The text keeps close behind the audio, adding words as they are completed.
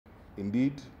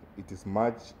Indeed, it is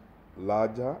much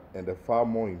larger and a far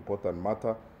more important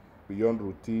matter beyond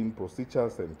routine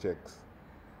procedures and checks,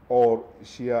 or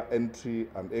sheer entry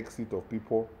and exit of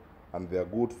people and their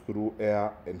goods through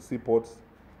air and seaports,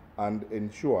 and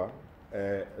ensure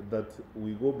that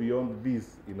we go beyond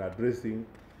this in addressing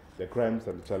the crimes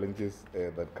and challenges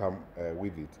that come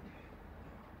with it.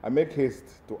 I make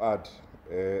haste to add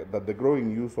that the growing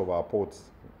use of our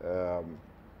ports,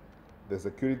 the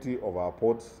security of our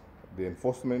ports, the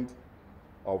enforcement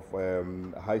of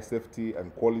high safety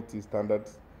and quality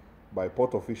standards by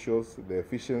port officials, the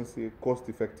efficiency, cost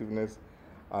effectiveness,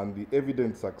 and the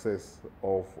evident success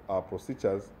of our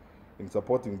procedures in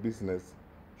supporting business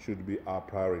should be our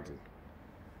priority.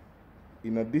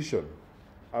 In addition,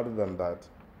 other than that,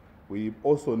 we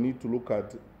also need to look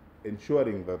at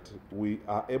ensuring that we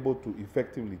are able to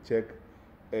effectively check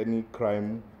any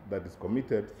crime that is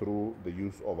committed through the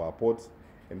use of our ports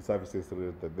and services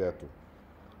related thereto.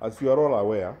 As you are all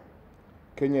aware,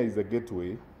 Kenya is a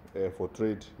gateway for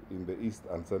trade in the East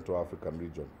and Central African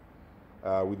region,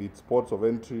 with its ports of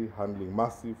entry handling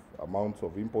massive amounts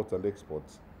of imports and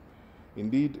exports.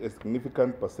 Indeed, a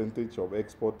significant percentage of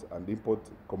export and import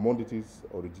commodities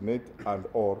originate and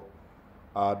or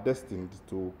are destined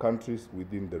to countries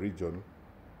within the region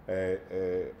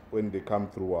when they come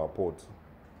through our ports.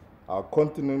 Our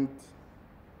container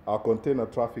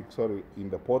traffic, in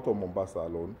the port of Mombasa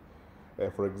alone,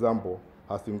 for example,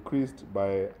 has increased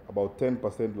by about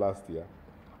 10% last year,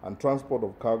 and transport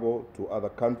of cargo to other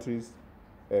countries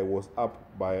was up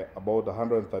by about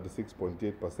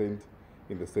 136.8%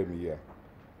 in the same year.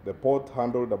 The port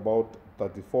handled about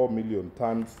 34 million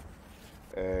tons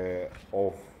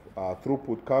of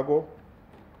throughput cargo,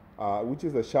 which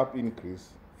is a sharp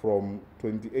increase from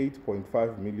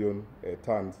 28.5 million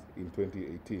tons in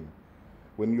 2018.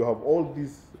 When you have all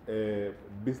these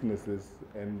businesses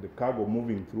and the cargo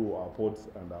moving through our ports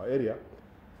and our area,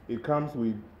 it comes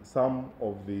with some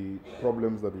of the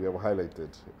problems that we have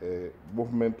highlighted,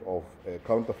 movement of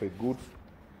counterfeit goods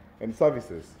and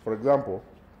services. For example,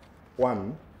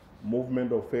 one,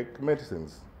 movement of fake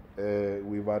medicines.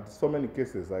 We've had so many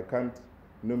cases, I can't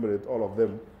enumerate all of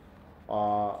them,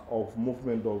 of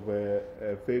movement of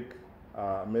fake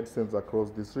medicines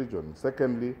across this region.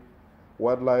 Secondly,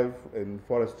 wildlife and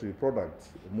forestry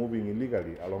products moving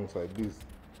illegally alongside this.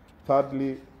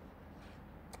 Thirdly,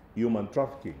 human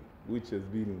trafficking, which has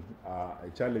been a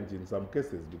challenge in some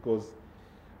cases because,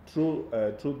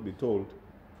 truth be told,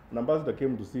 an ambassador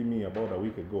came to see me about a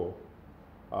week ago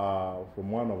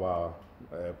from one of our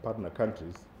partner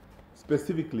countries,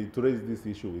 specifically to raise this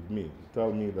issue with me, to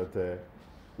tell me that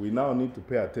we now need to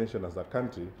pay attention as a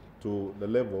country to the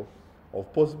level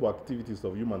of possible activities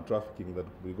of human trafficking that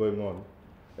could be going on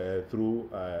through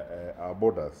our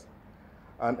borders.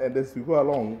 And as we go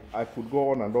along, I could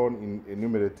go on and on in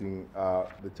enumerating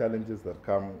the challenges that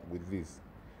come with this.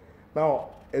 Now,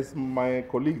 as my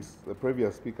colleagues, the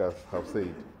previous speakers have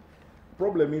said, the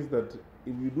problem is that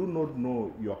if you do not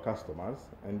know your customers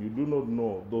and you do not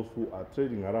know those who are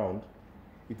trading around,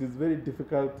 it is very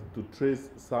difficult to trace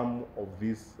some of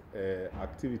these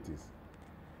activities.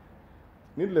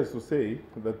 Needless to say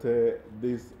that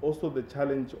there's also the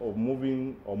challenge of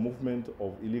movement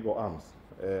of illegal arms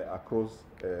across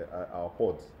our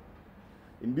ports.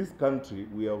 In this country,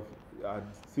 we have had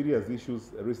serious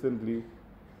issues recently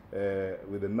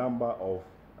with a number of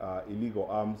illegal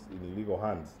arms in illegal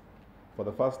hands. For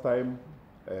the first time,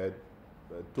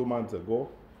 2 months ago,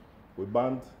 we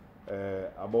banned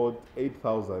about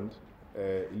 8,000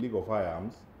 illegal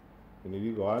firearms in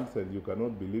illegal hands, and you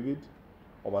cannot believe it,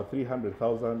 over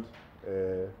 300,000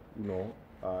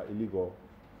 illegal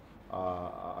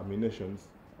ammunitions,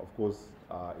 of course,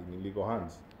 in illegal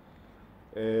hands.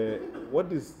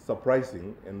 What is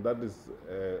surprising, and that is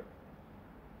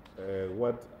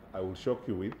what I will shock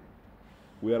you with,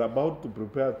 we are about to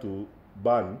prepare to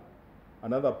ban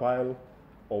another pile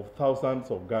of thousands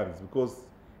of guns, because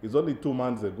it's only 2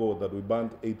 months ago that we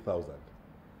banned 8,000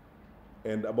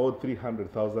 and about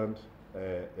 300,000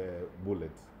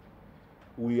 bullets.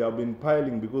 We have been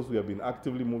piling because we have been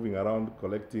actively moving around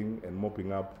collecting and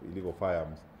mopping up illegal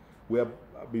firearms. We have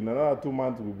been another 2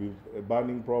 months, we'll be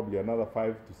banning probably another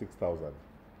 5,000 to 6,000,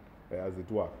 as it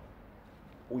were.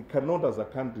 We cannot as a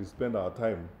country spend our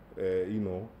time,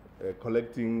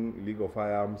 collecting illegal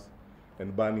firearms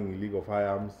and banning illegal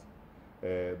firearms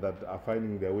that are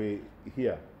finding their way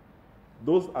here.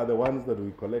 Those are the ones that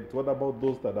we collect. What about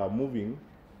those that are moving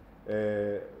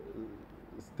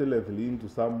stealthily into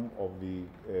some of the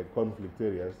conflict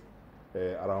areas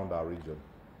around our region?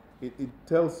 It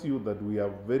tells you that we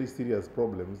have very serious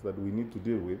problems that we need to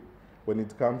deal with, when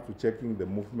it comes to checking the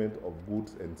movement of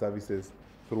goods and services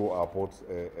through our ports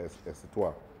as it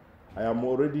were. I am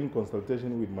already in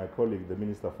consultation with my colleague, the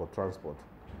Minister for Transport,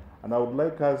 and I would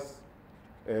like us,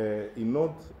 in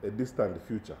not a distant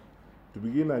future, to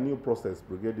begin a new process,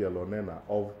 Brigadier Lonena,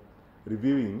 of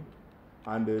reviewing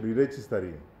and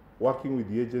re-registering, working with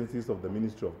the agencies of the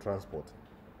Ministry of Transport.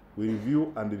 We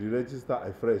review and re-register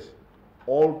afresh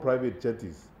all private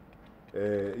jetties,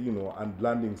 and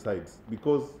landing sites,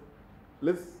 because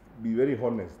let's be very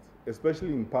honest, especially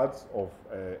in parts of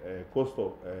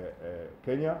coastal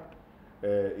Kenya,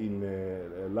 in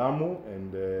Lamu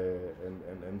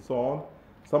and so on.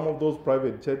 Some of those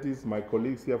private jetties, my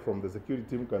colleagues here from the security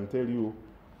team can tell you,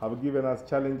 have given us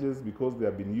challenges because they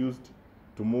have been used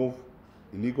to move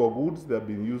illegal goods, they have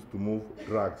been used to move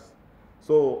drugs.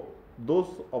 So those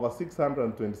over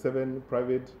 627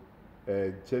 private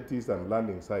jetties and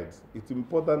landing sites, it's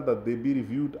important that they be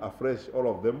reviewed afresh, all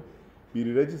of them, be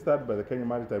registered by the Kenya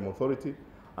Maritime Authority,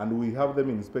 and we have them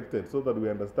inspected so that we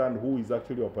understand who is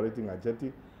actually operating a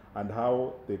jetty and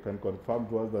how they can confirm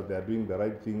to us that they are doing the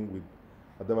right thing with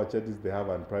whatever jetties they have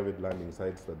and private landing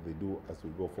sites that they do as we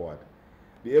go forward.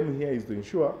 The aim here is to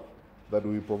ensure that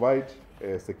we provide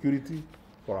security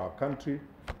for our country,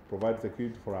 provide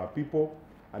security for our people,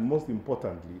 and most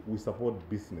importantly, we support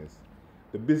business.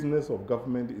 The business of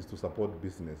government is to support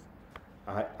business.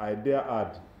 I dare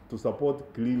add, to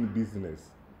support clean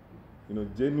business,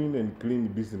 genuine and clean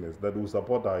business that will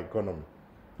support our economy.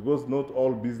 Because not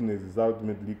all business is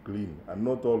ultimately clean, and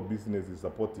not all business is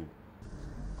supportive.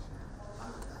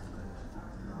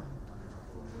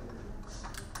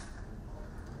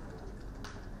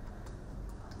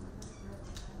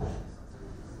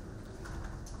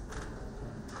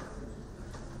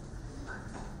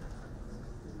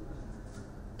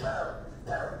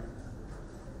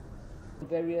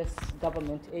 Various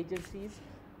government agencies.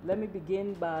 Let me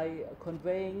begin by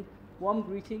conveying warm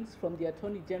greetings from the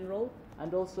Attorney General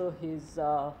and also his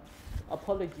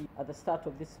apology at the start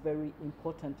of this very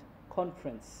important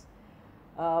conference.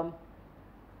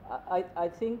 I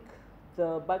think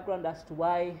the background as to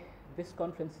why this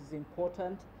conference is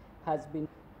important has been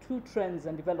two trends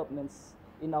and developments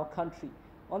in our country.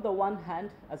 On the one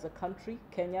hand, as a country,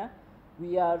 Kenya,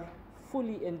 we are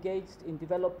fully engaged in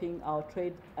developing our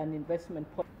trade and investment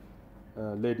policy.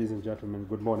 Ladies and gentlemen,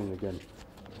 good morning again.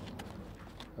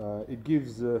 It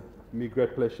gives me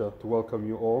great pleasure to welcome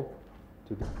you all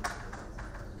to the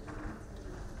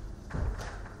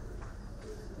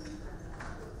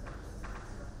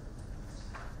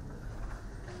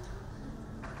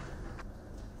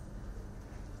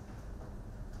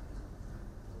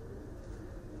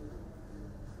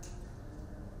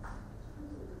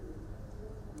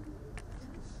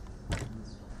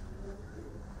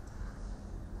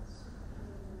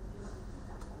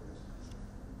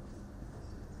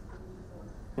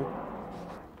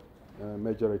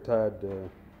Major retired,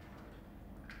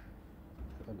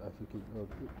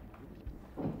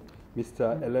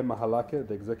 Mr. Elema Halake,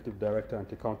 the Executive Director,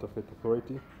 Anti-Counterfeit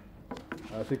Authority.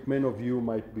 I think many of you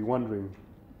might be wondering,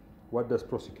 what does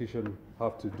prosecution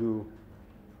have to do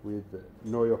with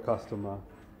know your customer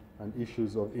and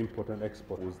issues of import and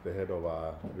export? Who's the head of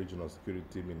our regional security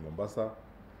team in Mombasa,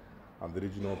 and the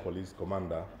regional police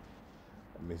commander,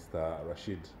 Mr.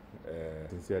 Rashid.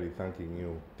 Sincerely thanking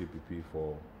you, TPP,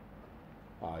 for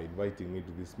inviting me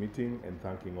to this meeting, and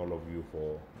thanking all of you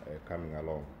for coming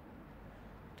along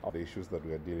on the issues that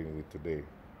we are dealing with today.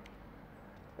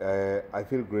 I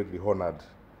feel greatly honored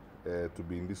to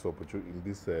be in this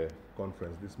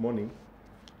conference this morning.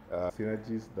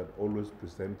 Synergies that always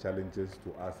present challenges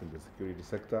to us in the security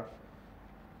sector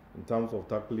in terms of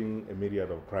tackling a myriad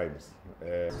of crimes.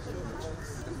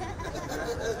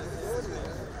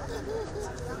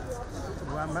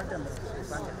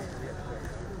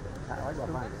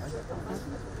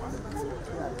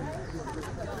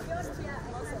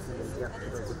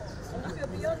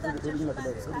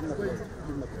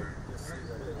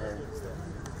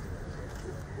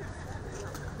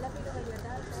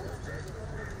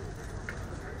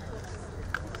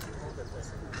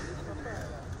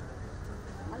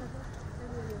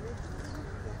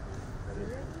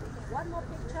 One more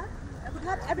picture. I would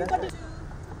have everybody. 2,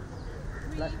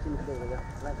 3.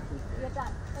 We're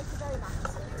done. Thank you very much.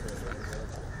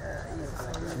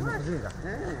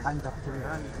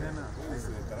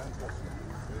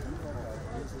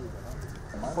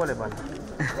 Pole bana.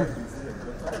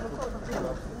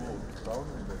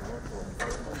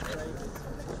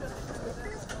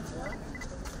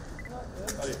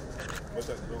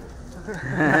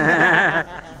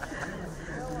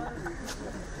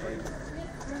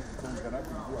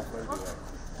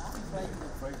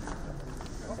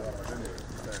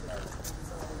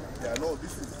 Oh,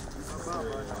 this is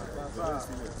very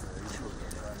serious issue.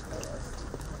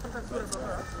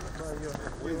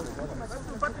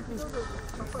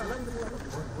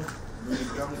 When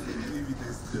it comes to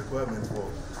evidence requirement for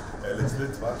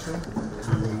legislative action,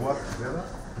 we will work together.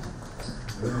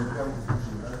 When it comes to